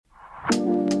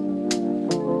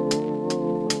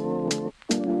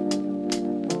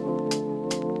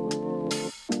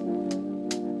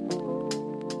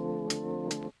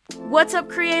What's up,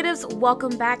 creatives?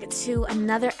 Welcome back to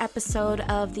another episode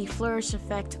of the Flourish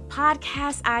Effect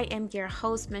podcast. I am your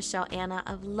host, Michelle Anna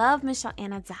of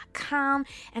lovemichelleanna.com,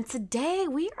 and today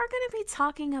we are going to be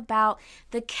talking about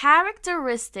the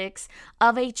characteristics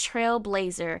of a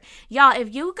trailblazer. Y'all,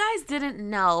 if you guys didn't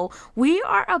know, we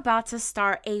are about to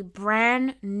start a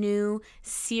brand new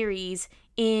series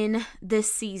in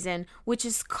this season, which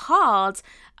is called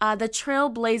the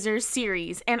Trailblazer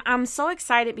series. And I'm so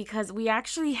excited because we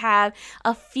actually have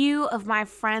a few of my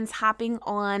friends hopping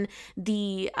on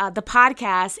the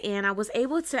podcast, and I was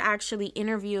able to actually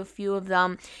interview a few of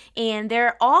them, and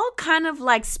they're all kind of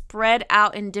like spread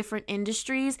out in different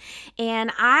industries.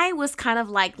 And I was kind of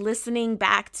like listening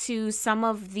back to some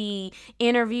of the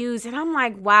interviews, and I'm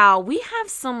like, wow, we have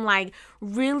some like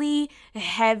really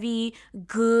heavy,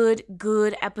 good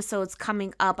episodes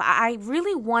coming up. I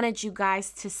really wanted you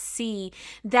guys to see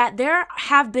that there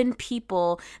have been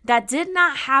people that did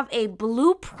not have a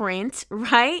blueprint,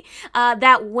 right?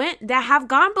 That have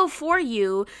gone before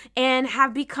you and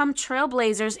have become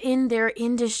trailblazers in their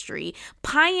industry,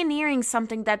 pioneering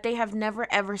something that they have never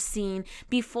ever seen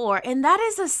before. And that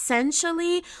is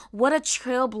essentially what a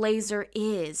trailblazer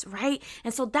is, right?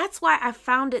 And so that's why I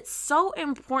found it so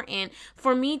important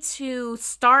for me to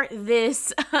start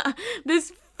this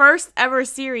this first ever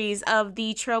series of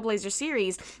the Trailblazer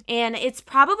series. And it's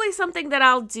probably something that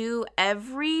I'll do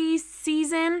every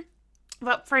season.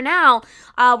 But for now,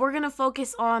 we're going to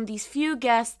focus on these few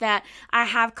guests that I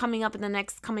have coming up in the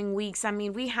next coming weeks. I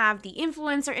mean, we have the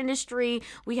influencer industry,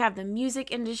 we have the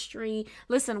music industry.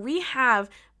 Listen, we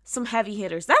have some heavy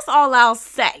hitters. That's all I'll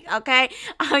say, okay?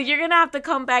 You're going to have to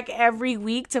come back every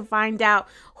week to find out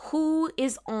who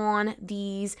is on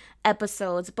these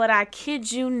episodes. But I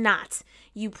kid you not,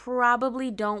 you probably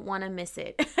don't want to miss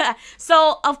it.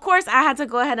 So, of course, I had to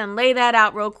go ahead and lay that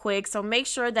out real quick. So make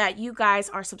sure that you guys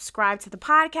are subscribed to the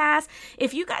podcast.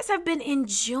 If you guys have been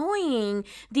enjoying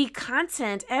the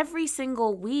content every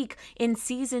single week in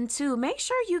season 2, make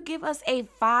sure you give us a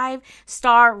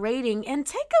 5-star rating and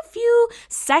take a few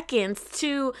seconds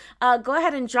to go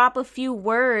ahead and drop a few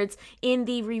words in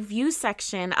the review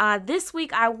section. This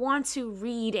week, I want to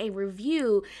read a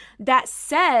review that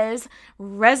says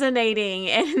resonating.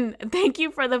 And thank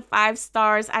you for the 5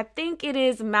 stars. I think it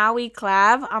is Maui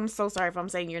Clav. I'm so sorry if I'm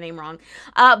saying your name wrong.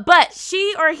 But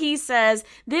she or he says,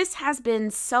 this has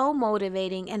been so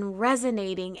motivating and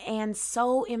resonating and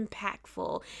so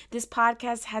impactful. This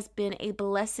podcast has been a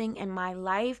blessing in my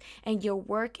life, and your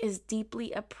work is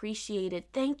deeply appreciated.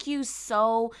 Thank you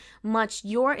so much.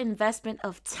 Your investment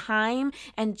of time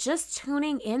and just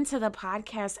tuning into the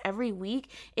podcast every week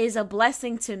is a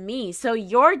blessing to me. So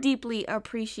you're deeply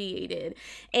appreciated.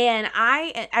 And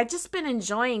I just been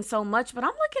enjoying so much, but I'm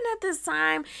looking at this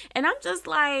time and I'm just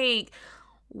like,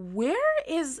 where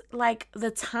is like the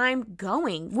time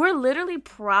going? We're literally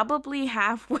probably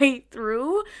halfway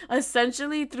through,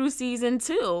 essentially through season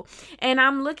 2. And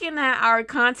I'm looking at our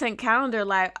content calendar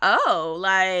like, oh,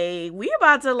 like we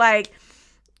about to like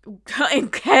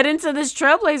head into this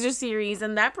Trailblazer series.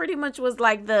 And that pretty much was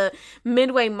like the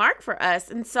midway mark for us.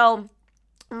 And so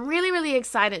I'm really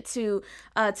excited to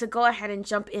go ahead and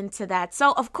jump into that.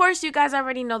 So, of course, you guys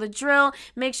already know the drill.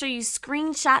 Make sure you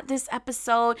screenshot this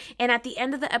episode, and at the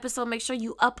end of the episode, make sure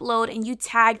you upload and you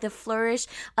tag the Flourish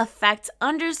Effect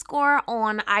 _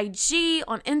 on IG,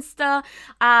 on Insta,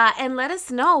 and let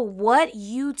us know what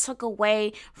you took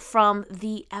away from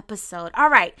the episode. All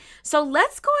right, so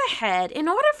let's go ahead. In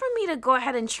order for me to go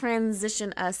ahead and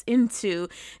transition us into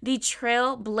the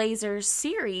Trailblazer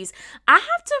series, I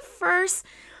have to first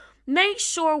make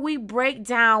sure we break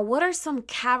down what are some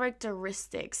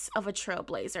characteristics of a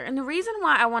trailblazer. And the reason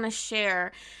why I want to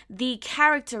share the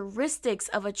characteristics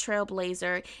of a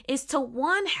trailblazer is to,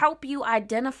 one, help you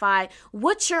identify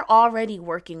what you're already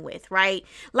working with, right?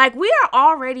 Like, we are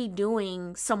already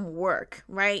doing some work,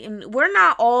 right? And we're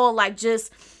not all like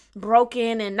just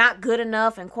broken and not good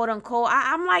enough and quote unquote.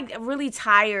 I'm like really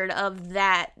tired of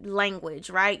that language,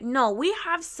 right? No, we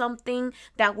have something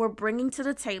that we're bringing to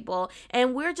the table,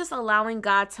 and we're just allowing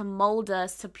God to mold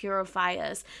us, to purify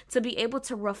us, to be able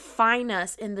to refine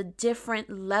us in the different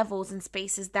levels and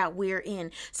spaces that we're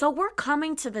in. So we're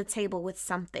coming to the table with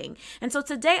something. And so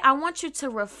today I want you to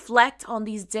reflect on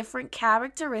these different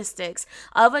characteristics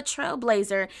of a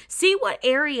trailblazer. See what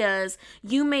areas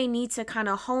you may need to kind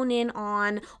of hone in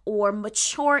on or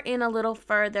mature in a little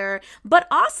further, but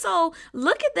also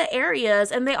look at the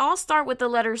areas, and they all start with the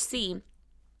letter C.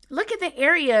 Look at the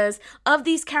areas of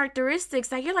these characteristics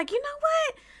that you're like, you know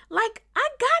what? like, I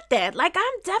got that. Like,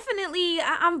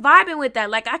 I'm vibing with that.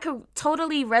 Like, I could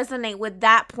totally resonate with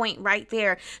that point right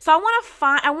there. So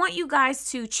I want you guys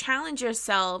to challenge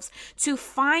yourselves to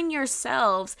find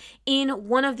yourselves in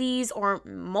one of these or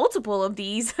multiple of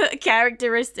these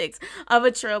characteristics of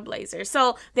a trailblazer.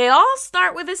 So they all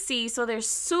start with a C, so they're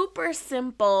super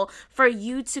simple for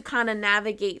you to kind of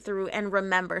navigate through and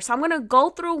remember. So I'm going to go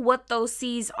through what those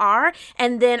C's are,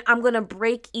 and then I'm going to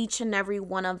break each and every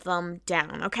one of them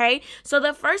down, okay? So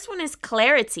the first one is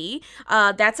clarity.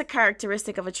 That's a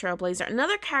characteristic of a trailblazer.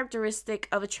 Another characteristic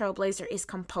of a trailblazer is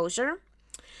composure.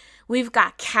 We've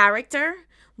got character,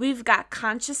 we've got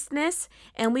consciousness,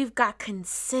 and we've got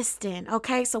consistent,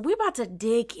 okay? So we're about to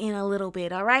dig in a little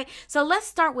bit, all right? So let's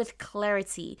start with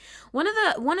clarity. One of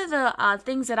the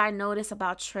things that I notice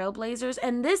about trailblazers,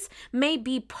 and this may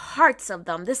be parts of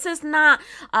them, this is not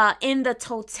in the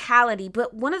totality,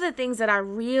 but one of the things that I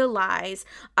realize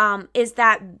is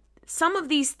that some of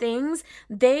these things,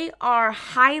 they are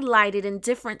highlighted in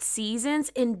different seasons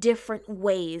in different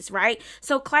ways, right?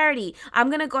 So clarity, I'm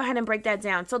going to go ahead and break that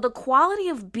down. So the quality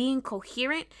of being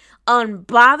coherent,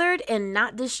 unbothered, and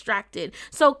not distracted.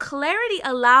 So clarity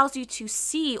allows you to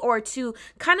see or to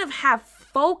kind of have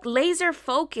laser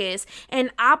focus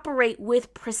and operate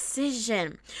with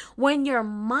precision. When your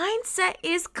mindset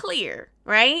is clear,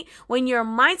 right? When your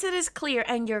mindset is clear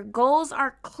and your goals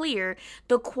are clear,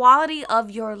 the quality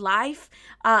of your life,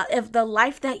 if the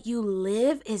life that you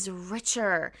live is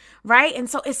richer, right? And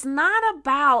so it's not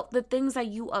about the things that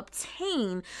you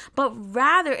obtain, but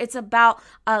rather it's about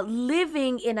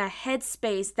living in a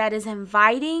headspace that is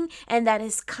inviting and that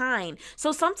is kind.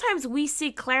 So sometimes we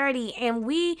see clarity and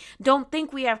we don't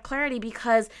think we have clarity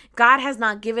because God has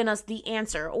not given us the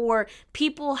answer, or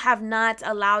people have not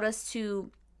allowed us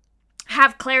to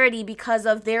have clarity because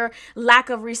of their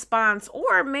lack of response,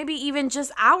 or maybe even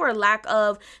just our lack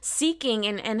of seeking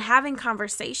and having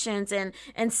conversations and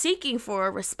seeking for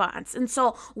a response. And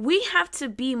so we have to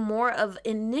be more of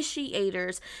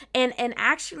initiators and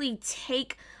actually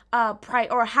take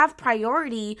have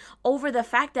priority over the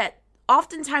fact that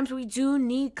oftentimes we do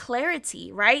need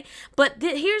clarity, right? But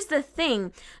here's the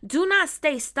thing. Do not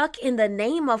stay stuck in the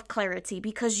name of clarity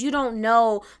because you don't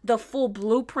know the full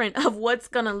blueprint of what's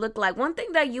going to look like. One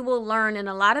thing that you will learn in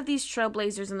a lot of these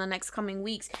trailblazers in the next coming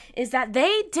weeks is that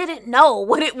they didn't know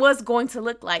what it was going to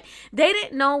look like. They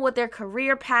didn't know what their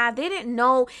career path, they didn't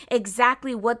know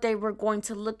exactly what they were going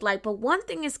to look like. But one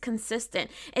thing is consistent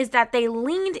is that they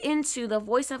leaned into the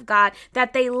voice of God,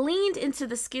 that they leaned into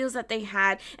the skills that they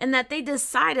had, and that they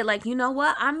decided, like, you know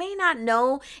what, I may not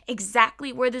know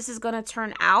exactly where this is going to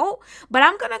turn out, but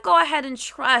I'm going to go ahead and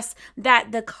trust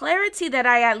that the clarity that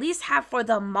I at least have for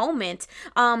the moment,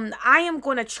 I am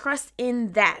going to trust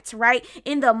in that, right?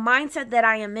 In the mindset that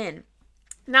I am in.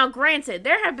 Now, granted,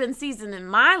 there have been seasons in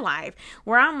my life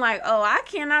where I'm like, oh, I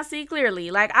cannot see clearly.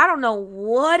 Like, I don't know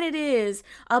what it is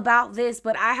about this,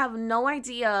 but I have no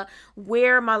idea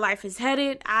where my life is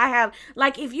headed.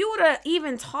 If you would have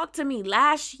even talked to me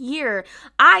last year,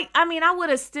 I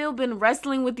would have still been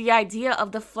wrestling with the idea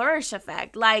of the flourish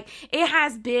effect. Like, it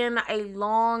has been a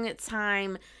long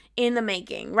time in the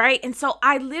making, right? And so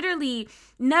I literally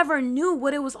never knew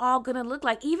what it was all going to look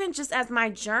like, even just as my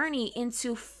journey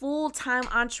into full-time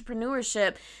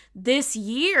entrepreneurship this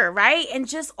year, right? And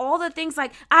just all the things,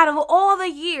 like, out of all the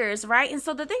years, right? And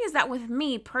so the thing is that with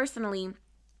me personally,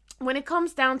 when it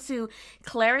comes down to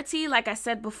clarity, like I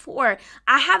said before,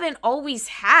 I haven't always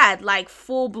had like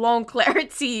full-blown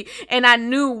clarity and I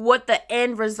knew what the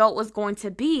end result was going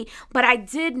to be, but I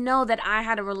did know that I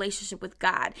had a relationship with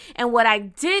God. And what I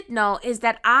did know is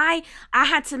that I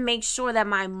had to make sure that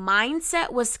my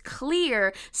mindset was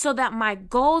clear so that my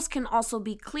goals can also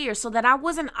be clear, so that I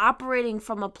wasn't operating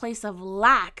from a place of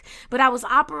lack, but I was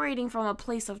operating from a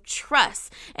place of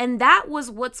trust. And that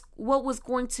was what was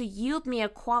going to yield me a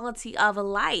quality of a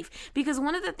life. Because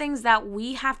one of the things that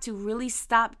we have to really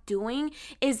stop doing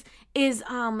is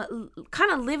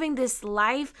kind of living this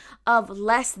life of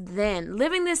less than,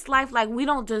 living this life like we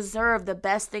don't deserve the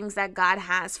best things that God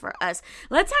has for us.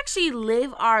 Let's actually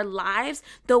live our lives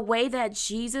the way that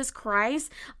Jesus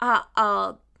Christ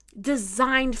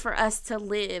designed for us to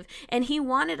live. And he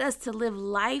wanted us to live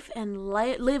life and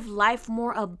live life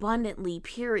more abundantly,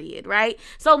 period, right?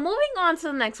 So moving on to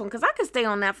the next one, because I could stay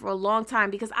on that for a long time,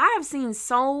 because I have seen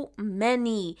so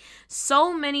many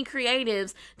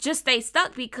creatives just stay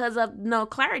stuck because of no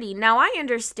clarity. Now, I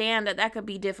understand that could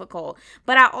be difficult,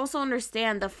 but I also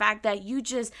understand the fact that you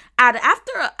just,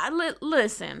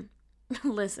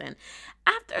 listen,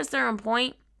 after a certain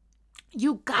point,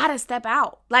 you gotta step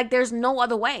out. Like, there's no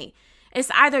other way.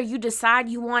 It's either you decide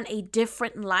you want a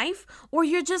different life, or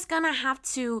you're just going to have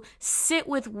to sit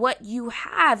with what you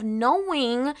have,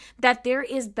 knowing that there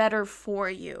is better for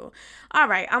you. All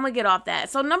right, I'm going to get off that.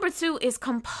 So number 2 is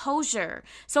composure.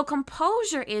 So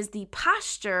composure is the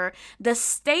posture, the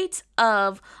state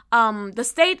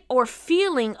or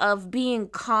feeling of being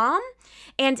calm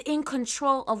and in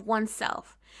control of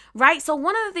oneself. Right? So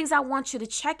one of the things I want you to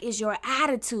check is your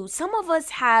attitude. Some of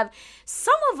us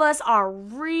are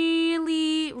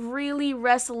really, really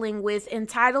wrestling with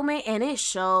entitlement, and it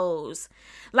shows.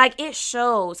 Like, it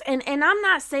shows. And I'm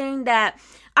not saying that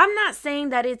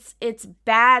it's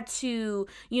bad to,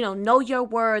 know your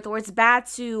worth, or it's bad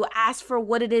to ask for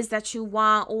what it is that you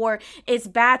want, or it's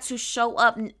bad to show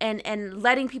up and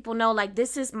letting people know, like,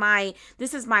 this is my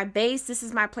base, this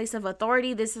is my place of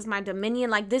authority, this is my dominion,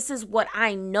 like, this is what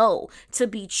I know to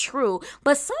be true.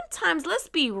 But sometimes, let's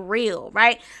be real,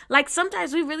 right? Like,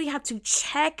 sometimes we really have to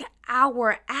check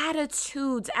our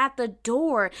attitudes at the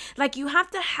door. Like, you have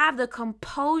to have the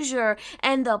composure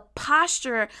and the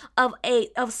posture of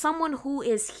someone who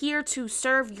is here to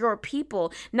serve your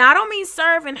people. Now, I don't mean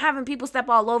serve and having people step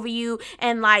all over you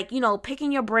and, like,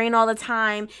 picking your brain all the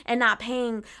time and not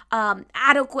paying an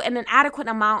adequate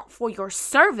amount for your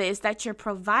service that you're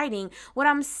providing. What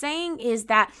I'm saying is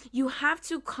that you have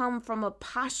to come from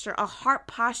a heart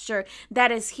posture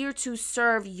that is here to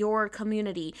serve your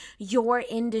community, your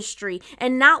industry,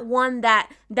 and not one that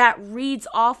reads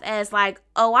off as like,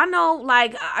 oh, I know,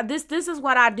 like, this is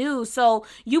what I do, so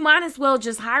you might as well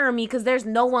just hire me because there's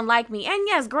no one like me. And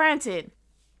yes, granted,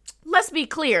 let's be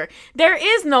clear, there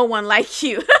is no one like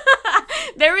you.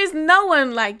 There is no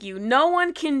one like you. No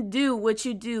one can do what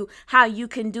you do, how you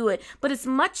can do it. But it's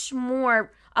much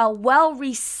more well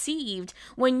received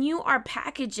when you are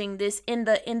packaging this in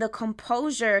the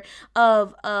composure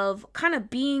of kind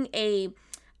of being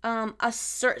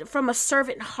from a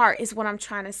servant heart, is what I'm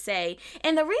trying to say.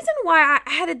 And the reason why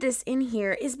I added this in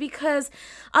here is because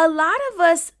a lot of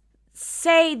us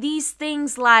say these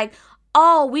things like,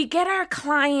 oh, we get our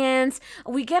clients,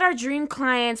 we get our dream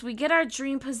clients, we get our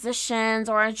dream positions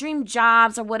or our dream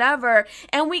jobs or whatever,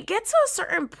 and we get to a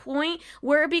certain point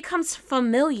where it becomes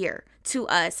familiar to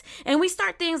us. And we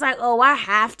start things like, oh, I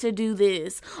have to do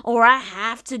this or I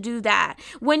have to do that.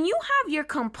 When you have your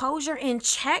composure in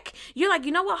check, you're like,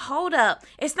 you know what? Hold up.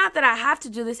 It's not that I have to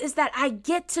do this. It's that I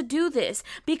get to do this,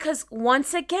 because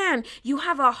once again, you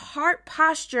have a heart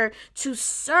posture to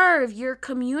serve your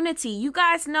community. You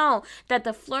guys know that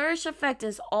the Flourish Effect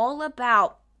is all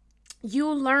about you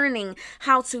learning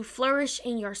how to flourish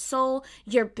in your soul,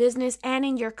 your business, and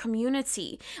in your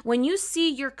community. When you see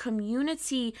your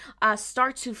community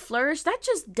start to flourish, that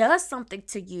just does something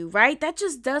to you, right? That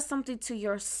just does something to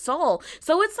your soul.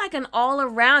 So it's like an all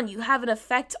around. You have an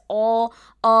effect all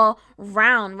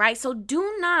around, right? So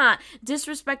do not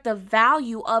disrespect the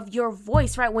value of your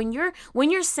voice, right? When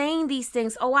you're saying these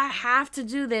things, oh, I have to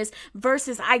do this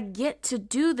versus I get to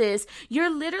do this, you're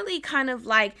literally kind of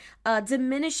like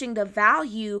diminishing the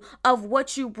value of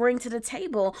what you bring to the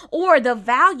table, or the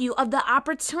value of the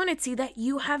opportunity that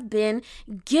you have been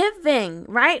giving,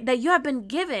 right? That you have been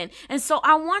given. And so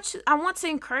I want to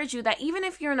encourage you that even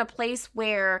if you're in a place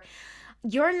where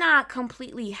you're not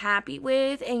completely happy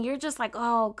with, and you're just like,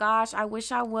 oh gosh, I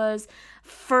wish I was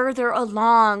further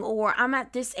along, or I'm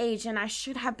at this age and I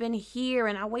should have been here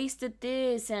and I wasted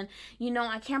this, and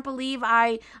I can't believe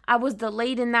I was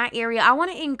delayed in that area. I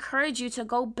want to encourage you to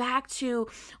go back to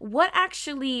what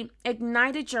actually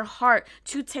ignited your heart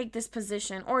to take this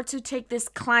position or to take this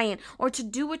client or to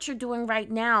do what you're doing right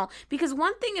now. Because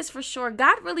one thing is for sure,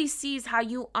 God really sees how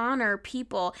you honor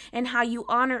people and how you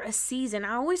honor a season.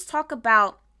 I always talk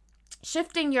about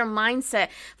shifting your mindset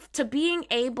to being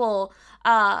able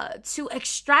to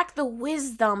extract the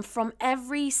wisdom from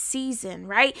every season,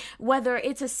 right? Whether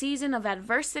it's a season of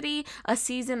adversity, a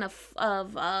season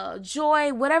of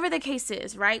joy, whatever the case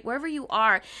is, right? Wherever you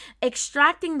are,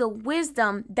 extracting the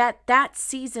wisdom that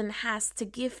season has to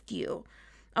gift you.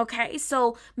 Okay,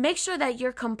 so make sure that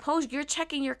you're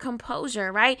checking your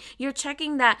composure, right? You're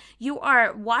checking that you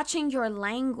are watching your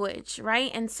language, right?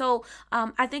 And so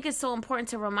I think it's so important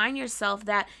to remind yourself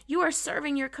that you are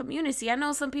serving your community. I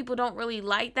know some people don't really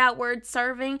like that word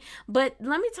serving, but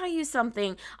let me tell you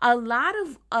something. A lot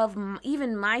of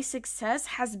even my success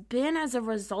has been as a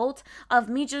result of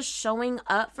me just showing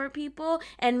up for people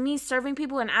and me serving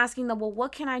people and asking them, well,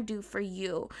 what can I do for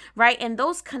you, right? And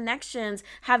those connections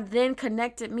have then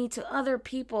connected connected me to other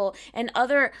people and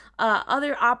other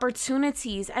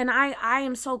opportunities. And I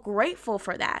am so grateful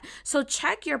for that. So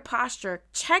check your posture,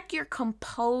 check your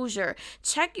composure,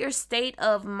 check your state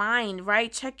of mind,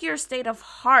 right? Check your state of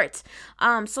heart,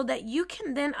 so that you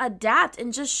can then adapt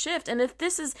and just shift. And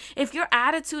if your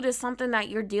attitude is something that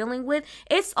you're dealing with,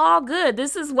 it's all good.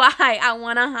 This is why I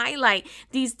want to highlight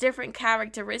these different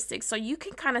characteristics, so you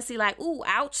can kind of see like, ooh,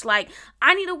 ouch, like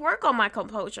I need to work on my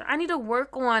composure. I need to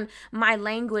work on my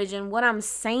language and what I'm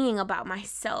saying about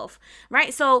myself,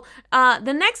 right? So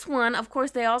the next one, of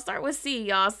course, they all start with C,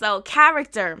 y'all. So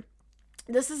character.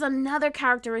 This is another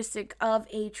characteristic of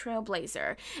a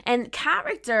trailblazer. And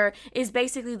character is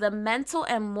basically the mental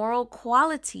and moral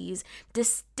qualities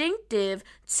distinctive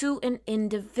to an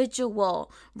individual,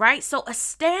 right? So a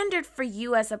standard for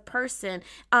you as a person,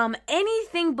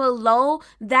 anything below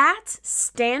that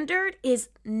standard is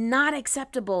not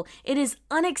acceptable. It is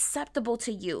unacceptable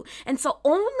to you. And so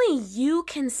only you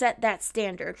can set that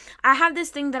standard. I have this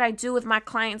thing that I do with my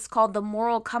clients called the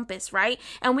moral compass, right?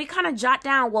 And we kind of jot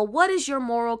down, well, what is your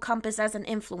moral compass as an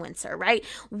influencer, right?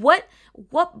 What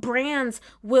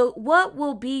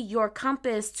will be your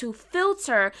compass to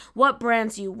filter what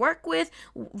brands you work with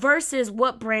versus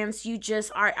what brands you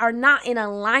just are not in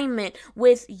alignment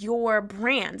with your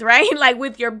brand, right? Like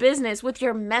with your business, with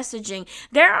your messaging.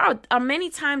 There are many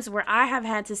times where I have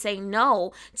had to say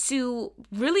no to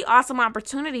really awesome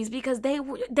opportunities because they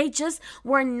just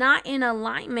were not in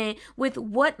alignment with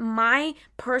what my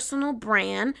personal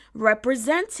brand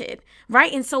represented,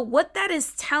 right? And so what that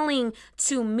is telling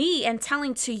to me and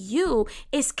telling to you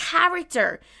is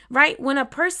character, right? When a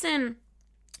person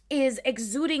is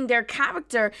exuding their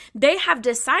character, they have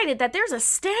decided that there's a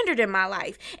standard in my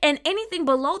life, and anything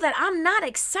below that I'm not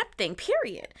accepting,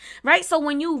 period, right? So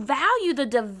when you value the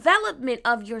development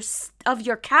of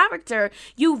your character,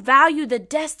 you value the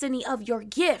destiny of your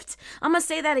gift. I'm going to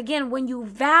say that again. When you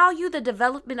value the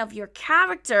development of your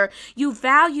character, you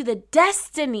value the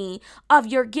destiny of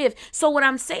your gift. So what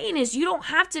I'm saying is you don't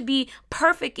have to be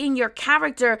perfect in your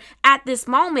character at this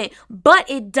moment, but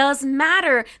it does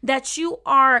matter that you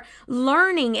are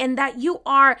learning and that you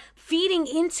are feeding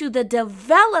into the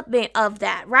development of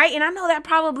that, right? And I know that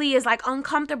probably is like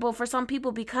uncomfortable for some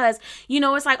people because,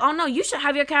 it's like, oh no, you should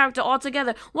have your character all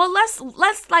together. Well,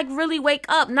 let's like really wake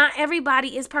up. Not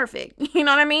everybody is perfect. You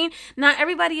know what I mean? Not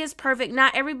everybody is perfect.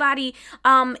 Not everybody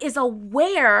is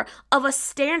aware of a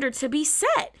standard to be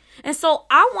set. And so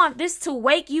I want this to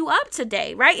wake you up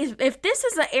today, right? If this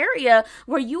is an area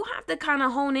where you have to kind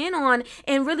of hone in on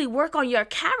and really work on your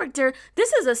character,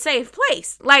 this is a safe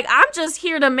place. Like, I'm just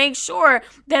here to make sure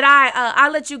that I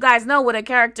let you guys know what a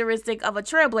characteristic of a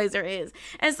trailblazer is.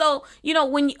 And so,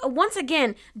 once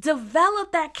again,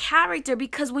 develop that character,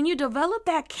 because when you develop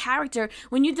that character,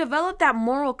 when you develop that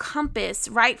moral compass,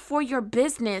 right, for your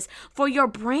business, for your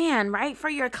brand, right, for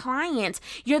your clients,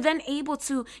 you're then able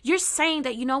to, you're saying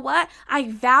that, what? I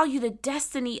value the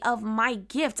destiny of my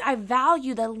gift. I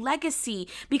value the legacy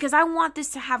because I want this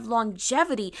to have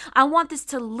longevity. I want this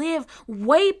to live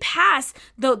way past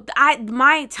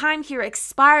my time here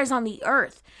expires on the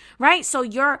earth, right? So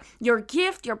your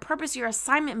gift, your purpose, your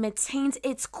assignment maintains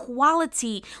its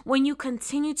quality when you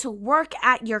continue to work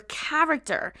at your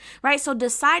character, right? So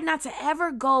decide not to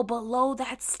ever go below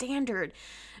that standard.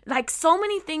 Like, so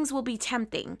many things will be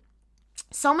tempting.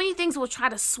 So many things will try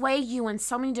to sway you in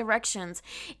so many directions.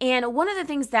 And one of the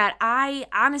things that I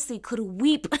honestly could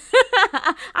weep,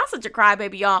 I'm such a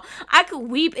crybaby, y'all. I could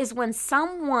weep is when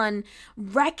someone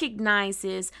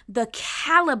recognizes the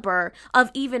caliber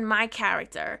of even my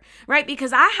character, right?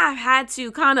 Because I have had to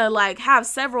kind of like have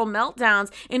several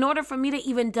meltdowns in order for me to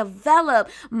even develop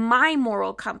my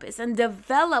moral compass and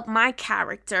develop my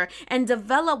character and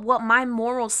develop what my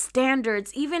moral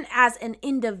standards, even as an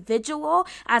individual,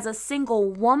 as a single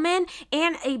woman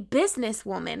and a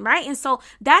businesswoman, right? And so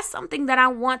that's something that I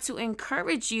want to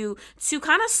encourage you to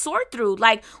kind of sort through.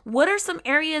 Like, what are some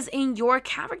areas in your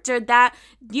character that,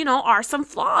 are some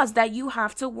flaws that you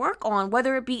have to work on,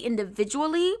 whether it be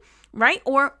individually, right?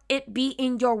 Or it be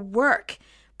in your work.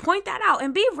 Point that out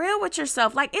and be real with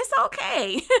yourself. Like, it's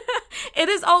okay. It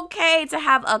is okay to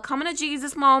have a coming to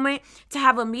Jesus moment, to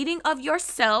have a meeting of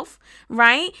yourself,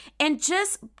 right? And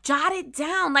just jot it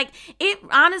down. Like, it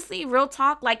honestly, real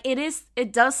talk, like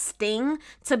it does sting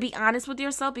to be honest with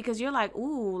yourself, because you're like,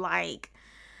 ooh, like,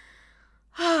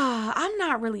 I'm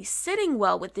not really sitting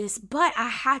well with this, but I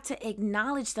had to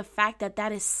acknowledge the fact that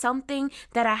that is something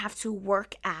that I have to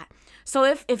work at. So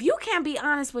if you can't be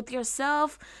honest with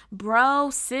yourself, bro,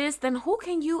 sis, then who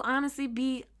can you honestly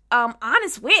be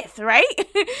honest with, right?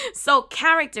 So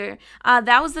character,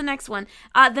 that was the next one.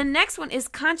 The next one is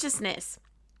consciousness.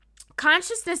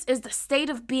 Consciousness is the state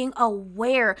of being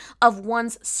aware of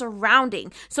one's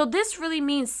surrounding. So this really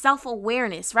means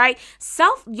self-awareness, right?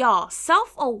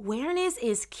 Self-awareness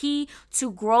is key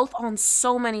to growth on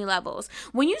so many levels.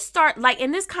 When you start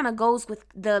and this kind of goes with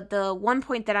the one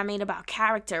point that I made about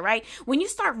character, right? When you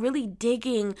start really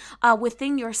digging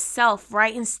within yourself,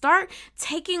 right? And start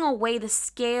taking away the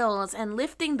scales and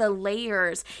lifting the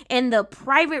layers and the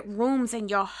private rooms in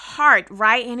your heart,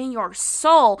 right? And in your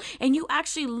soul. And you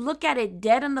actually look at it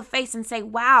dead in the face and say,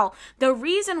 wow, the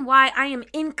reason why I am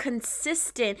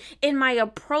inconsistent in my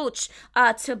approach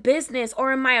to business,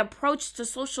 or in my approach to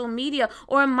social media,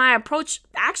 or in my approach,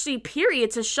 actually,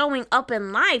 period, to showing up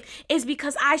in life, is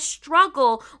because I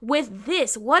struggle with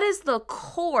this. What is the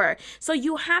core? So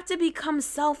you have to become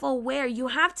self-aware. You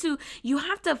have to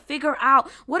figure out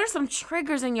what are some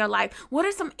triggers in your life? What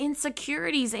are some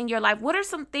insecurities in your life? What are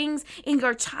some things in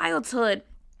your childhood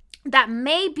that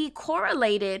may be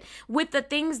correlated with the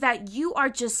things that you are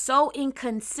just so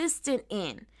inconsistent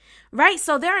in? Right?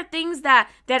 So there are things that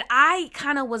I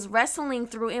kind of was wrestling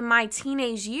through in my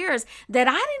teenage years that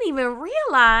I didn't even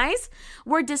realize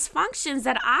were dysfunctions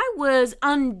that I was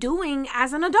undoing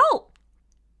as an adult.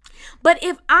 But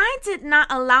if I did not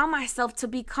allow myself to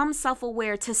become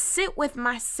self-aware, to sit with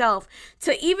myself,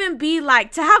 to even be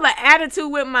to have an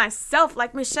attitude with myself,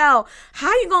 like, Michelle,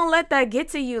 how you gonna let that get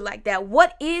to you like that?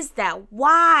 What is that?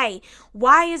 Why?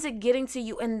 Why is it getting to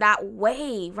you in that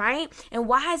way, right? And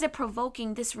why is it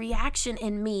provoking this reaction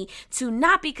in me to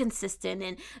not be consistent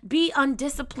and be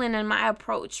undisciplined in my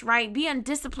approach, right? Be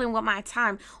undisciplined with my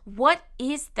time. What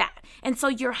is that? And so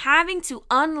you're having to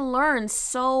unlearn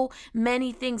so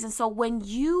many things. And so when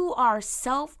you are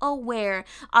self-aware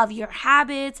of your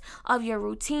habits, of your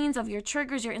routines, of your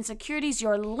triggers, your insecurities,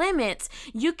 your limits,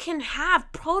 you can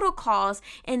have protocols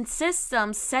and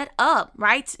systems set up,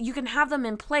 right? You can have them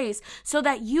in place so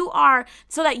that you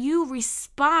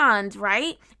respond,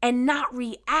 right? And not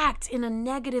react in a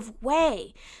negative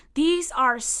way. These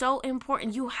are so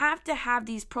important. You have to have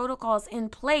these protocols in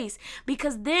place,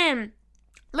 because then,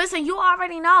 listen, you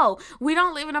already know we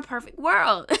don't live in a perfect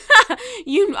world.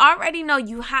 You already know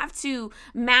you have to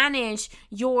manage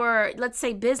your, let's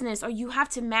say, business, or you have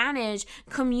to manage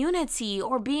community,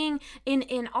 or being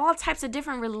in all types of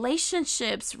different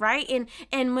relationships, right?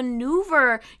 And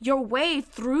maneuver your way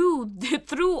through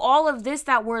all of this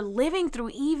that we're living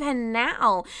through even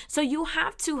now. So you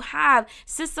have to have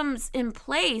systems in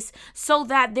place so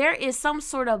that there is some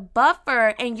sort of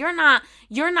buffer, and you're not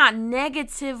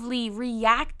negatively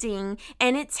reacting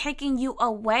and it taking you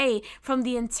away from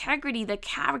the integrity, the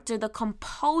character, the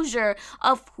composure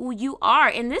of who you are.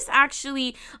 And this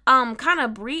actually kind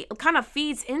of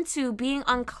feeds into being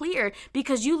unclear,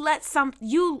 because you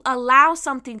allow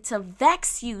something to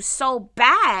vex you so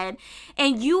bad,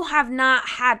 and you have not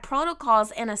had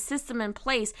protocols and a system in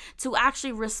place to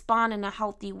actually respond in a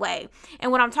healthy way.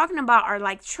 And what I'm talking about are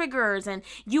triggers, and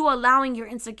you allowing your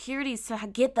insecurities to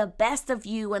get the best of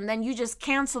you, and then you just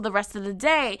cancel the rest of the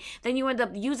day. Then you end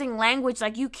up using language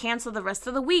like you cancel the rest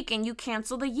of the week and you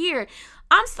cancel the year.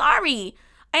 I'm sorry.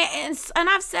 And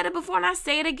I've said it before and I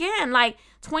say it again.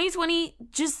 2020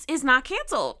 just is not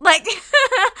canceled.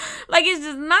 It's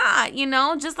just not,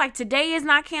 just like today is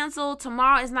not canceled.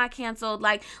 Tomorrow is not canceled.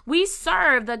 We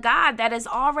serve the God that has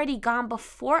already gone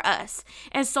before us.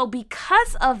 And so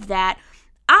because of that,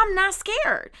 I'm not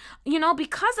scared.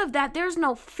 Because of that, there's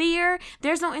no fear,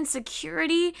 there's no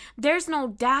insecurity, there's no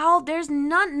doubt, there's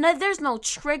no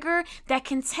trigger that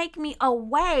can take me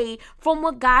away from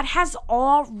what God has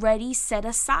already set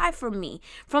aside for me,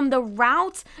 from the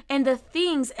route and the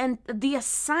things and the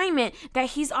assignment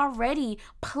that He's already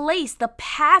placed, the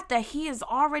path that He has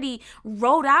already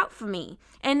wrote out for me.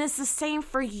 And it's the same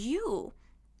for you.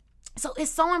 So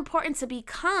it's so important to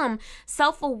become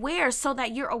self-aware so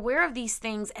that you're aware of these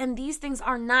things, and these things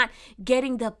are not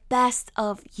getting the best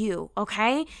of you,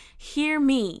 okay? Hear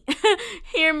me.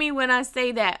 Hear me when I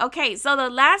say that. Okay, so the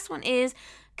last one is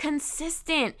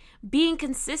consistent. Being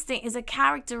consistent is a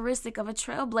characteristic of a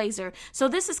trailblazer. So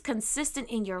this is consistent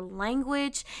in your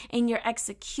language, in your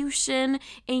execution,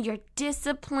 in your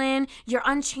discipline, your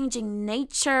unchanging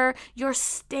nature, your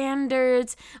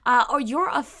standards, or your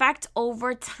effect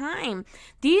over time.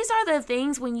 These are the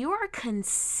things, when you are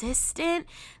consistent,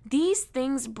 these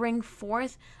things bring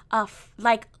forth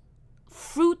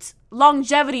fruit,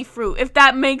 longevity fruit, if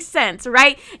that makes sense,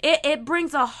 right? It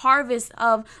brings a harvest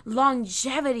of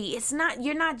longevity.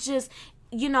 You're not just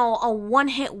a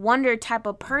one-hit wonder type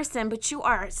of person, but you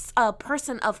are a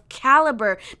person of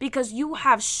caliber because you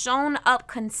have shown up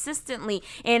consistently.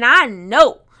 And I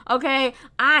know Okay,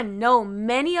 I know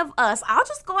many of us, I'll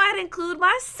just go ahead and include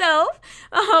myself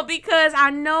because I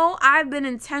know I've been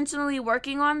intentionally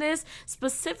working on this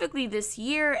specifically this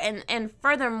year and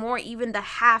furthermore, even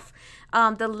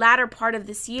the latter part of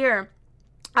this year.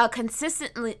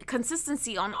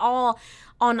 Consistency on all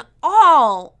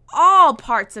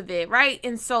parts of it, right?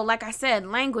 And so, like I said,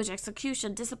 language,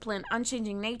 execution, discipline,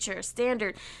 unchanging nature,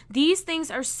 standard, these things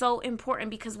are so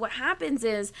important because what happens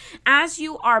is as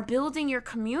you are building your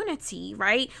community,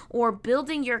 right, or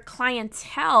building your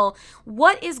clientele,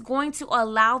 what is going to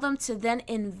allow them to then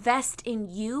invest in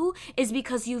you is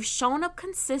because you've shown up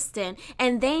consistent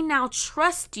and they now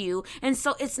trust you. And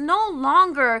so it's no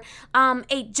longer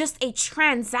just a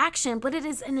transaction, but it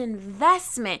is an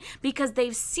investment because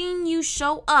they've seen you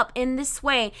show up in this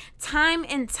way time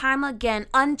and time again,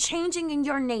 unchanging in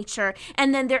your nature,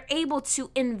 and then they're able to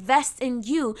invest in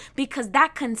you because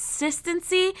that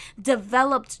consistency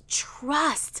developed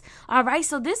trust. All right,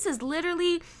 so this is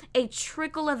literally a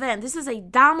trickle event. This is a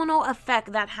domino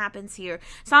effect that happens here.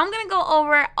 So I'm going to go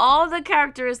over all the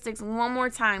characteristics one more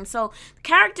time. So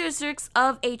characteristics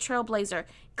of a trailblazer: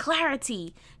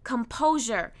 clarity,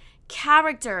 composure,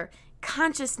 character,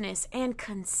 consciousness, and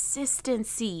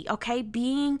consistency. Okay,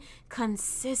 being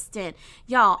consistent.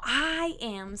 Y'all, I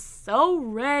am so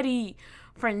ready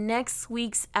for next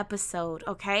week's episode.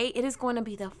 Okay, it is going to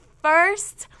be the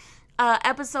first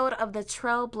episode of the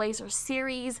Trailblazer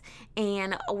series,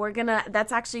 and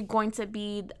that's actually going to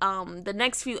be the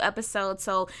next few episodes.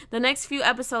 So the next few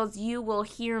episodes you will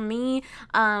hear me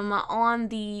on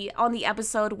the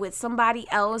episode with somebody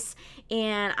else,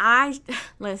 and I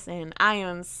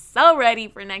am so ready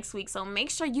for next week. So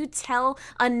make sure you tell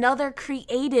another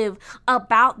creative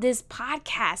about this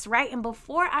podcast, right? And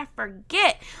before I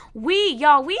forget, we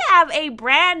have a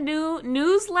brand new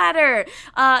newsletter.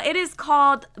 It is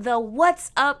called the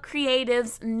What's Up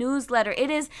Creatives newsletter. It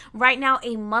is right now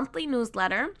a monthly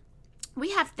newsletter.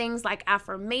 We have things like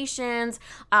affirmations,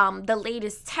 the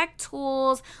latest tech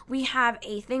tools. We have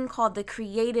a thing called the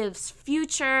Creatives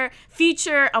Future.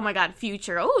 Oh my God,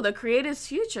 Future. Oh, the Creatives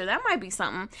Future. That might be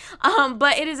something.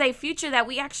 But it is a feature that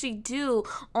we actually do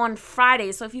on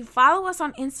Fridays. So if you follow us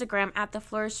on Instagram at the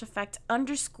Flourish Effect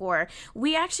 _,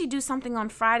 we actually do something on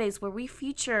Fridays where we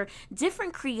feature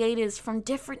different creatives from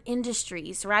different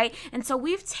industries, right? And so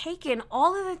we've taken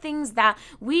all of the things that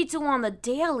we do on the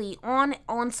daily on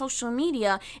social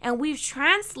media, and we've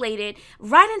translated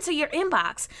right into your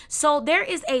inbox. So there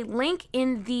is a link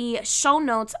in the show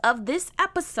notes of this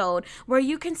episode where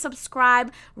you can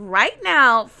subscribe right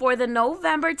now for the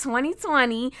November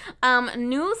 2020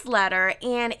 newsletter,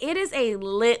 and it is a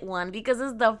lit one because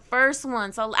it's the first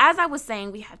one. So as I was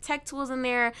saying, we have tech tools in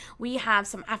there, we have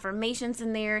some affirmations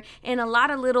in there, and a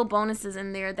lot of little bonuses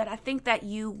in there that I think that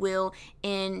you will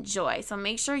enjoy. So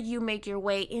make sure you make your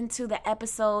way into the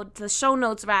show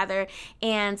notes rather,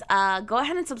 and go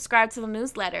ahead and subscribe to the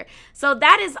newsletter. So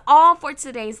that is all for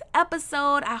today's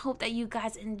episode. I hope that you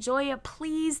guys enjoy it.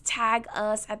 Please tag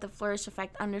us at the Flourish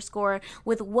Effect _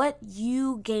 with what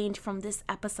you gained from this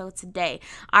episode today.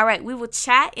 All right, we will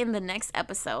chat in the next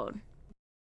episode.